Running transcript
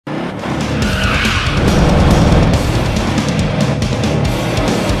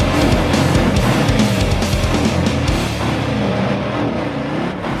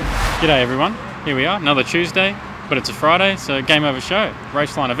G'day everyone, here we are, another Tuesday, but it's a Friday, so Game Over Show,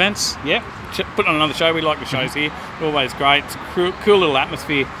 Raceline events. Yep, put on another show. We like the shows here, always great. It's a cool little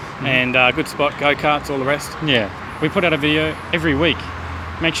atmosphere and good spot, go-karts, all the rest. Yeah, we put out a video every week.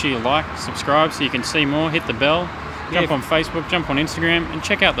 Make sure you like, subscribe so you can see more, hit the bell, jump on Facebook, jump on Instagram and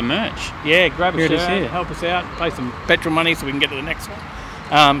check out the merch. Yeah, grab a here shirt, help us out, pay some petrol money so we can get to the next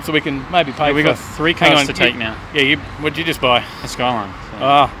one. So we can maybe pay We've got 3 cars to take now. Yeah, what did you just buy? A Skyline. So.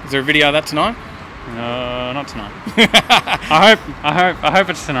 Oh, is there a video of that tonight? Not tonight. I hope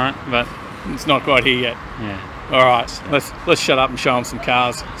it's tonight, but it's not quite here yet. Yeah. All right, let's shut up and show them some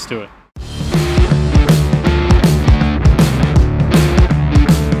cars. Let's do it.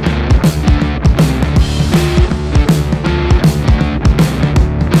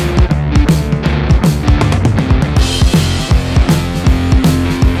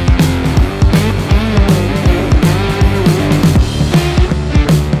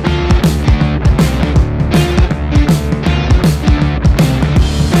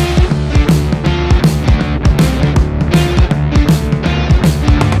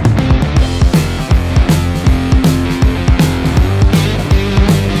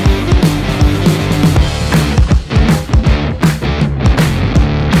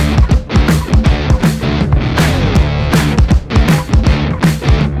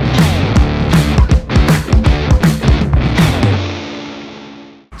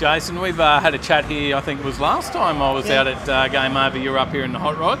 Jason, we've had a chat here. I think it was last time I was out at Game Over. You were up here in the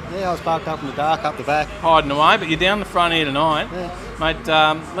hot rod. Yeah, I was parked up in the dark up the back. Hiding away, but you're down the front here tonight. Yeah.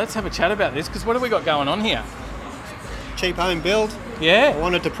 Mate, let's have a chat about this, because what have we got going on here? Cheap home build. Yeah. I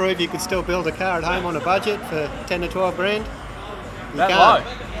wanted to prove you could still build a car at home on a budget for 10 to 12 grand. That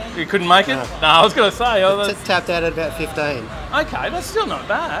low? You couldn't make it? No, I was going to say. Tapped out at about 15. Okay, that's still not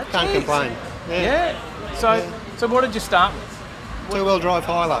bad. Can't complain. Yeah. So what did you start with? Two-wheel drive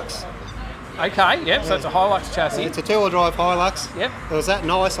Hilux. Okay, yep, so it's a Hilux chassis. It's a two-wheel drive Hilux. Yep. It was that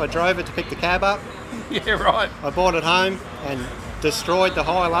nice, I drove it to pick the cab up. Yeah, right. I brought it home and destroyed the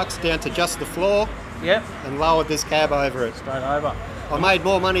Hilux down to just the floor. Yep. And lowered this cab over it. Straight over. I made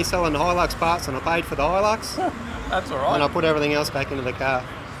more money selling the Hilux parts than I paid for the Hilux. That's all right. And I put everything else back into the car.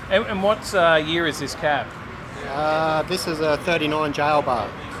 And what year is this cab? This is a 39 jail bar.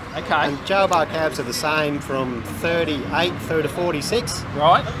 Okay. And jail bar cabs are the same from 38 through to 46.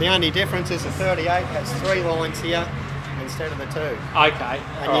 Right. The only difference is the 38 has 3 lines here instead of the 2. Okay.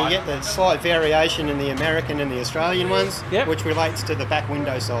 And you get the slight variation in the American and the Australian ones, which relates to the back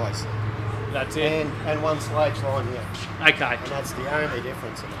window size. That's it. And one sludge line here. Okay. And that's the only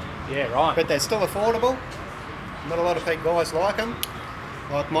difference in it. Yeah, right. But they're still affordable. Not a lot of big guys like them.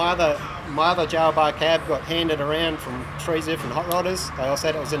 Like my other jail bar cab got handed around from 3 different hot rodders. They all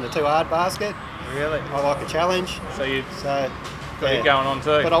said it was in the too hard basket. Really? I like a challenge. So you got it going on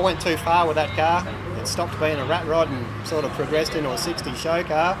too. But I went too far with that car. It stopped being a Ratrod and sort of progressed into a 60 show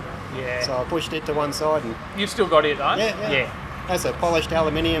car. Yeah. So I pushed it to one side. And you've still got it though? Yeah. That's a polished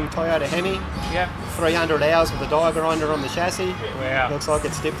aluminium Toyota Hemi. Yeah. 300 hours with a die grinder on the chassis. Wow. Looks like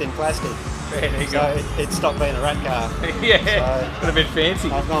it's dipped in plastic. There you go. So it stopped being a rat car. Yeah. So a bit fancy.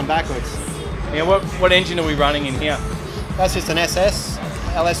 I've gone backwards. Yeah. What engine are we running in here? That's just an SS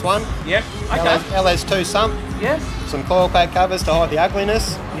LS1. Yep. Okay. LS2 sump. Yeah. Some coil pack covers to hide the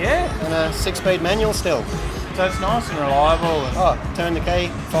ugliness. Yeah. And a 6-speed manual still. So it's nice and reliable. And turn the key,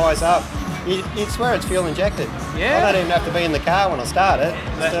 fires up. You'd swear it's fuel injected. Yeah. I don't even have to be in the car when I start it.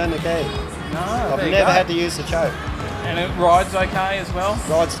 Just turn the key. No, I've never had to use the choke. And it rides okay as well?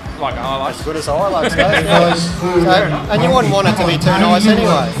 Rides like a Hilux. As good as a Hilux goes. And you wouldn't want it to be too nice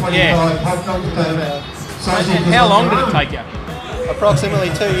anyway. Yeah. How long did it take you? Approximately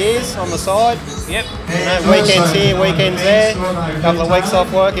 2 years on the side. Yep. Weekends here, weekends there. A couple of weeks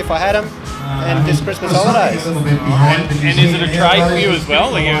off work if I had them. And just Christmas holidays. And is it a trade for you as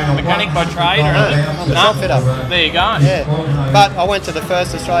well? Are you a mechanic by trade? Or I'm a shop fitter. There you go. Yeah. But I went to the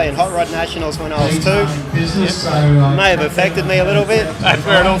first Australian Hot Rod Nationals when I was 2. May have affected me a little bit. That's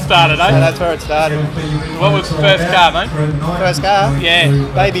where it all started, eh? So that's where it started. What was the first car, mate? First car? Yeah.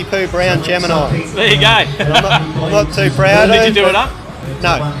 Baby Poo Brown Gemini. There you go. I'm not too proud of it. Did you do it up?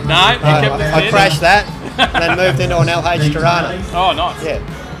 No. No? You kept it I crashed that and then moved into an LH Torana. Oh, nice.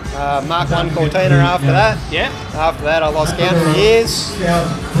 Yeah. Mark 1 Cortina after that. Yeah. After that I lost count for years.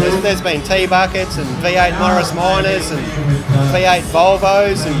 There's been T-buckets and V8 Morris Minors and V8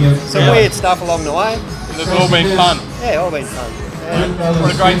 Volvos and some weird stuff along the way. And it's all been fun. Yeah, all been fun. Yeah.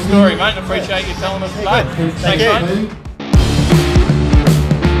 What a great story, mate. I appreciate you telling us that. Thank you. Mate.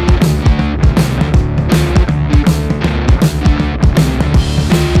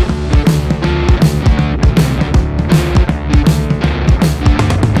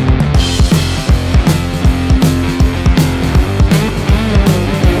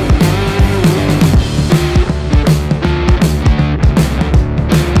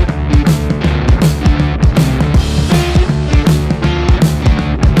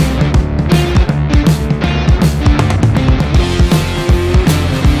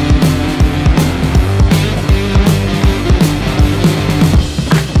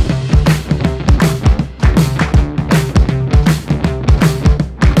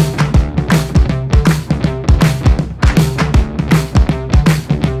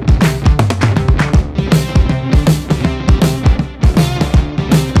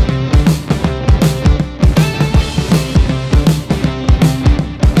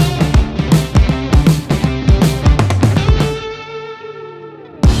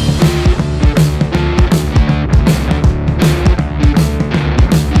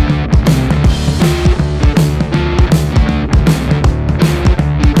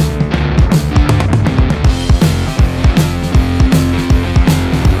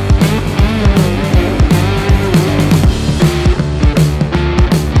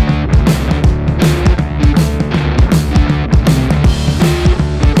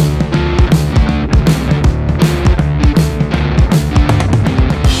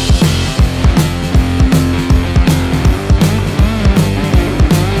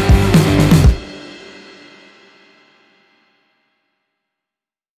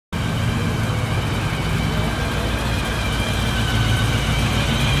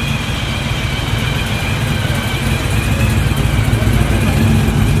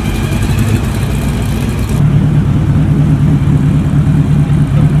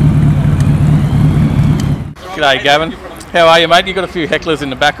 G'day, Gavin. How are you, mate? You've got a few hecklers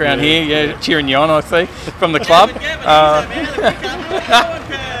in the background here, yeah, cheering you on, I see, from the club.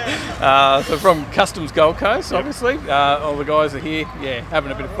 So from Customs Gold Coast, obviously. All the guys are here, yeah,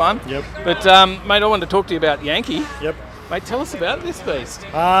 having a bit of fun. Yep. But, mate, I wanted to talk to you about Yankee. Yep. Mate, tell us about this beast.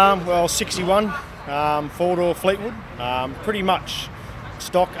 Well, 61, four-door Fleetwood, pretty much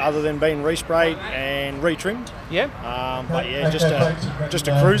stock other than being resprayed and retrimmed. Yep. But yeah, just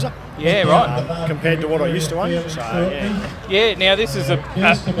a cruiser. Yeah, right. Compared to what I used to own. So yeah. Yeah. Now this is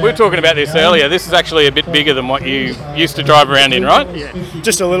we were talking about this earlier. This is actually a bit bigger than what you used to drive around in, right? Yeah.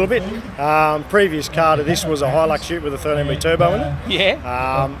 Just a little bit. Previous car to this was a Hilux Ute with a 13B turbo in it.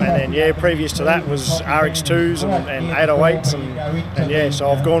 Yeah. And then yeah, previous to that was RX2s and 808s and yeah. So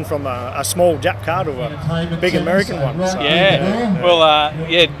I've gone from a small Jap car to a big American one. So, yeah. Well,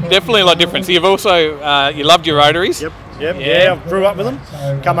 yeah, definitely a lot of difference. You've also you loved your rotaries. Yep. Yeah, I grew up with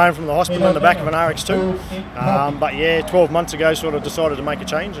them. Come home from the hospital in the back of an RX2. But yeah, 12 months ago, sort of decided to make a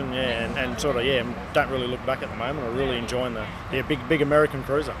change, and yeah, and sort of yeah, don't really look back at the moment. I'm really enjoying the big American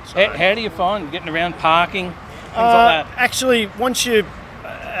cruiser. So, how do you find getting around, parking, things like that? Actually, once you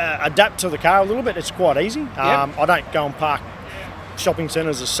adapt to the car a little bit, it's quite easy. I don't go and park shopping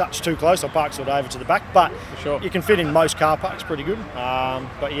centres as such too close. I park sort of over to the back, but you can fit in most car parks pretty good.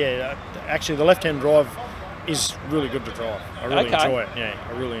 But yeah, actually the left-hand drive is really good to drive. I really enjoy it. Yeah,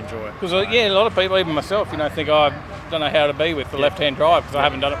 I really enjoy it. Because yeah, a lot of people, even myself, think I don't know how to be with the left-hand drive because I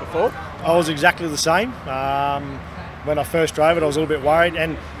haven't done it before. I was exactly the same. When I first drove it, I was a little bit worried,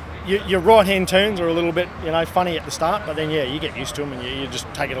 and your right-hand turns are a little bit, funny at the start, but then yeah, you get used to them and you just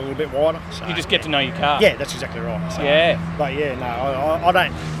take it a little bit wider. So, you just get to know your car. Yeah, that's exactly right. So, yeah. But yeah, no, I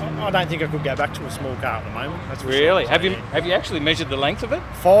don't think I could go back to a small car at the moment. That's really? Sure. Have you actually measured the length of it?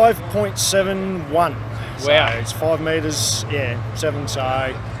 5.71. So wow. It's 5 metres, 7, so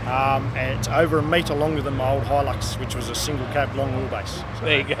and it's over a metre longer than my old Hilux, which was a single cab long wheelbase. So,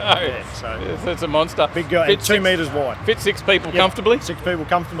 there you go. Yeah, so it's a monster. Big guy, and 2 metres wide. Fit 6 people comfortably? 6 people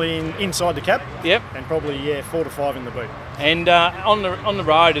comfortably inside the cab. Yep. And probably 4 to 5 in the boot. And on the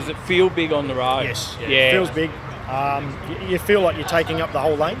road, does it feel big on the road? Yes. Yeah. It feels big. You feel like you're taking up the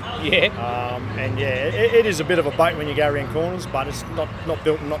whole lane. Yeah. And yeah, it is a bit of a boat when you go around corners, but it's not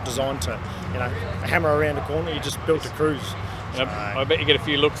built and not designed to, hammer around a corner. You're just built to cruise. So, I bet you get a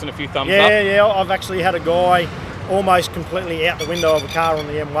few looks and a few thumbs up. Yeah. I've actually had a guy almost completely out the window of a car on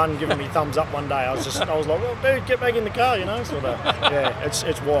the M1 giving me thumbs up one day. I was like, well, dude, get back in the car, sort of. Yeah,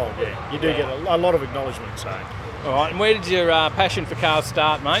 it's wild. Yeah, you do get a lot of acknowledgement. So. All right, and where did your passion for cars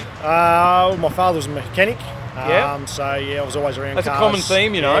start, mate? My father was a mechanic. So yeah, I was always around That's cars. a common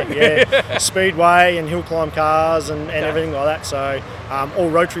theme, Yeah, speedway and hill climb cars and everything like that. So all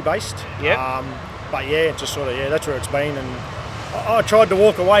rotary based. Yeah. But yeah, just sort of that's where it's been. And I tried to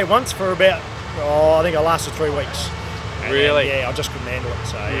walk away once for about I think I lasted 3 weeks. And really? Then, I just couldn't handle it.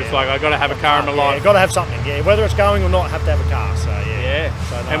 So you're just like, I got to have a car in my life. Yeah, got to have something. Yeah, whether it's going or not, I have to have a car. So yeah.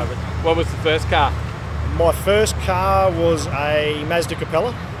 So no, what was the first car? My first car was a Mazda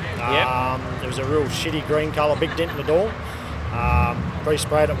Capella. Yep. It was a real shitty green colour, big dent in the door.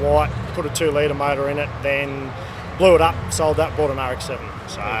 Re-sprayed it white, put a 2-litre motor in it, then blew it up, sold that, bought an RX-7.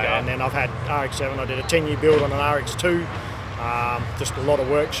 So, and then I've had RX-7. I did a 10-year build on an RX-2. Just a lot of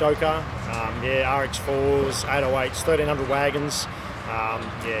work, show car. RX-4s, 808s, 1300 wagons.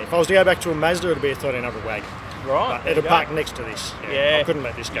 If I was to go back to a Mazda, it'd be a 1300 wagon. Right. But it'll park next to this. I couldn't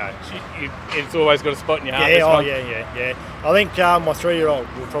let this go. It's always got a spot in your heart. Yeah. I think my 3-year-old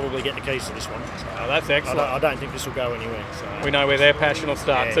will probably get the keys to this one. So that's excellent. I don't think this will go anywhere. So. We know where their passion will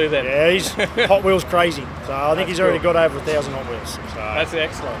start too then. Yeah, he's Hot Wheels crazy. So I think he's already got over 1,000 Hot Wheels. So. That's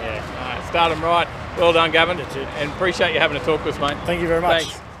excellent. Yeah. Start them right. Well done, Gavin. That's it. And appreciate you having a talk with us, mate. Thank you very much.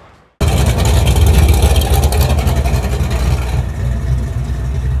 Thanks.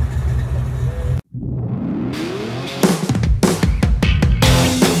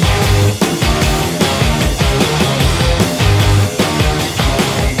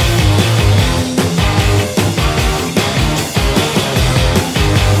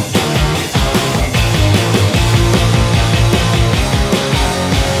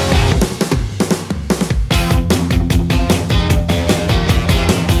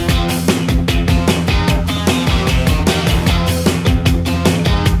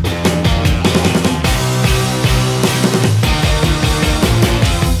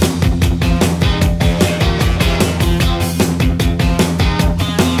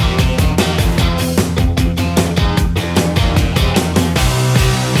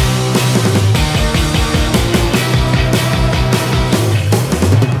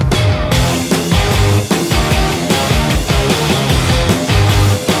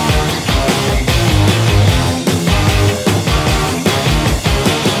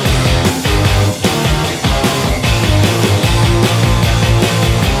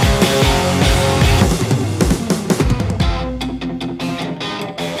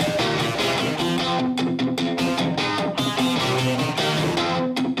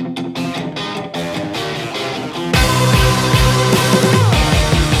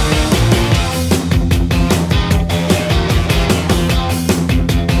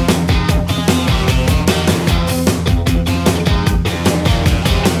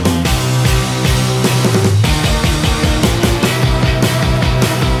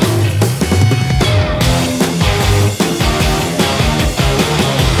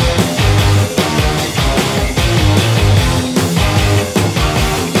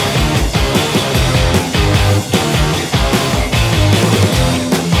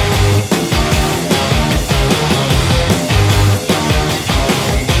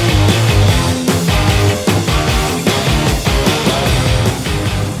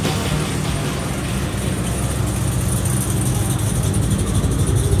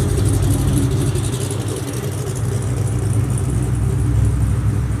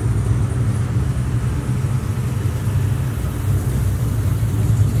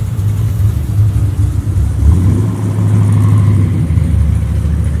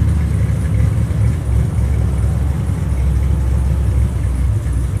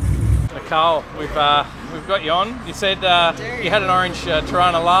 we've got you on. You said you had an orange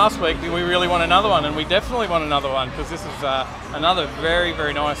Torana last week. We really want another one, and we definitely want another one because this is another very,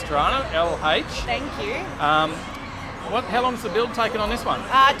 very nice Torana, LH. Thank you. How long's the build taken on this one?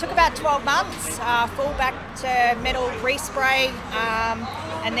 It took about 12 months, full back to metal respray,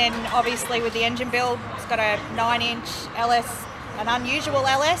 and then obviously with the engine build, it's got a 9-inch LS, an unusual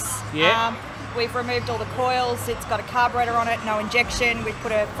LS. Yeah. We've removed all the coils, it's got a carburetor on it, no injection, we've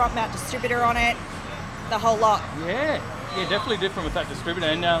put a front mount distributor on it, the whole lot. Yeah, definitely different with that distributor.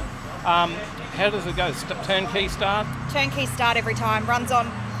 And how does it go? Turnkey start? Turnkey start every time, runs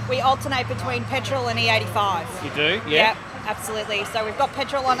on, we alternate between petrol and E85. You do? Yep, absolutely. So we've got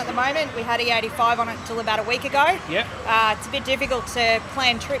petrol on at the moment. We had E85 on it until about a week ago. Yep. It's a bit difficult to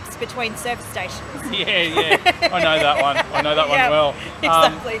plan trips between service stations. Yeah. I know that one. I know that one well.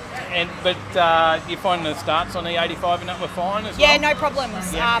 Exactly. But you find the starts on E85 and that were fine as well? Yeah, no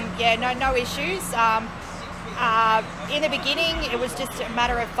problems. No issues. In the beginning, it was just a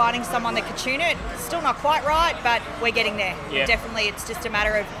matter of finding someone that could tune it. Still not quite right, but we're getting there. Yeah. Definitely, it's just a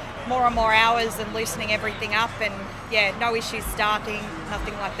matter of more and more hours and loosening everything up, and no issues starting,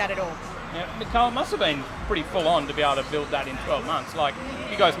 nothing like that at all. Yeah, Nicole, it must have been pretty full on to be able to build that in 12 months. Like,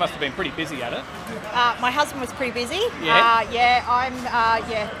 you guys must have been pretty busy at it. My husband was pretty busy.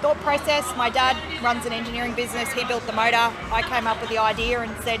 Yeah. Thought process. My dad runs an engineering business. He built the motor. I came up with the idea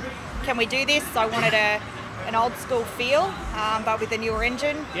and said, can we do this? I wanted an old school feel, but with a newer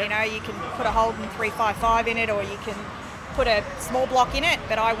engine. Yep. You know, you can put a Holden 355 in it, or you can put a small block in it,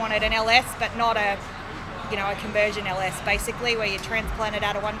 but I wanted an LS, but not a conversion LS, basically, where you transplant it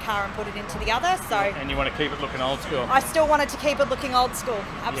out of one car and put it into the other. So. And you want to keep it looking old school? I still wanted to keep it looking old school,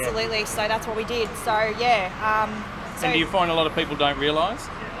 absolutely. Yeah. So that's what we did. So and do you find a lot of people don't realise?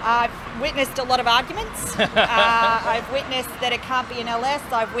 I've witnessed a lot of arguments. I've witnessed that it can't be an LS.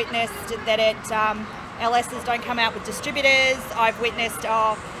 I've witnessed that LSs don't come out with distributors. I've witnessed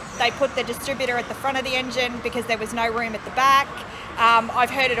they put the distributor at the front of the engine because there was no room at the back. I've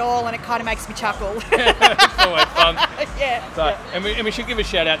heard it all, and it kind of makes me chuckle. It's always fun. Yeah. So, and we should give a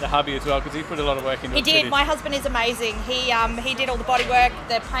shout out to hubby as well, because he put a lot of work into it. He did. My husband is amazing. He did all the body work.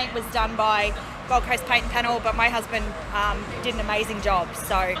 The paint was done by Gold Coast Paint and Panel, but my husband did an amazing job.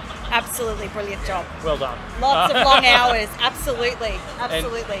 So absolutely brilliant job. Well done. Lots of long hours. Absolutely.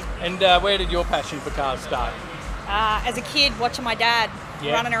 And where did your passion for cars start? As a kid, watching my dad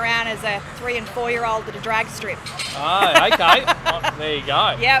running around as a 3- and 4-year-old at a drag strip. Oh, okay. There you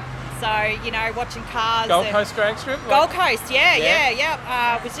go. Yep. So, watching cars. Gold Coast drag strip? Gold Coast,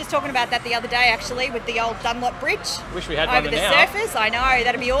 yeah. Was just talking about that the other day, actually, with the old Dunlop Bridge. Wish we had over one the now. surface. I know,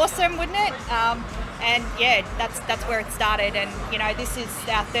 that'd be awesome, wouldn't it? And yeah, that's where it started. And this is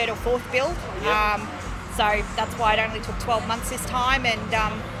our 3rd or 4th build. Yep. So that's why it only took 12 months this time. And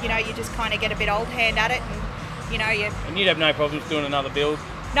you just kind of get a bit old hand at it, and And you'd have no problems doing another build?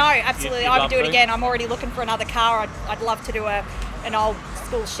 No, absolutely. I would do it to. again. I'm already looking for another car. I'd love to do an old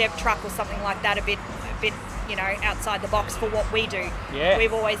school Chev truck or something like that, a bit outside the box for what we do. Yeah.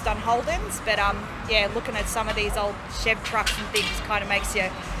 We've always done Holdens, but looking at some of these old Chev trucks and things kind of makes you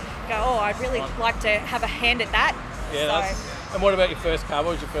go, oh, I'd really like to have a hand at that. Yeah. And what about your first car?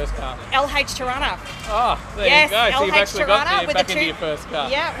 What was your first car? LH Torana. Oh, there you go. So you've actually got back into your first car.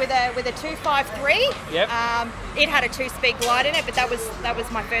 Yeah, with a 253. Yep. It had a 2-speed glide in it, but that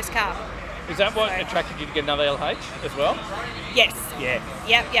was my first car. Is that what attracted you to get another LH as well? Yes. Yeah.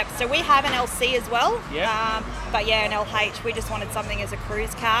 Yep. So we have an LC as well. Yeah. But an LH. We just wanted something as a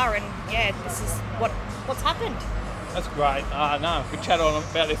cruise car, and this is what's happened. That's great. No, we could chat on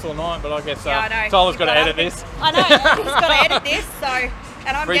about this all night, but I guess I know. Tyler's got to edit this. I know, he's got to edit this. So,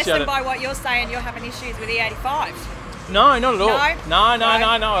 and I'm Appreciate guessing it. by what you're saying, you're having issues with E85. No, not at all. No, No?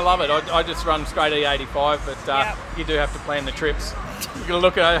 I love it. I just run straight E85, but you do have to plan the trips. You've got to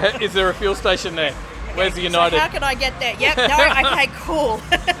look at, is there a fuel station there? Where's the United? So how can I get there? Yep, no, okay, cool.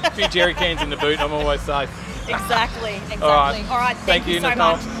 A few jerry cans in the boot, I'm always safe. Exactly. All right, thank you so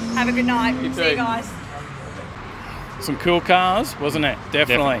Nicole. much. Have a good night. You See too. you guys. Some cool cars, wasn't it?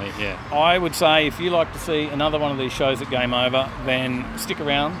 Definitely. Yeah. I would say if you like to see another one of these shows at Game Over, then stick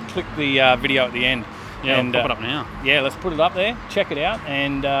around, click the video at the end. Yeah, and pop it up now. Yeah, let's put it up there, check it out,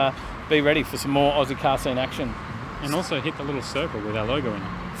 and be ready for some more Aussie car scene action. And also hit the little circle with our logo in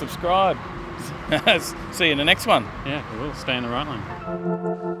it. Subscribe. See you in the next one. Yeah, we will. Stay in the right lane.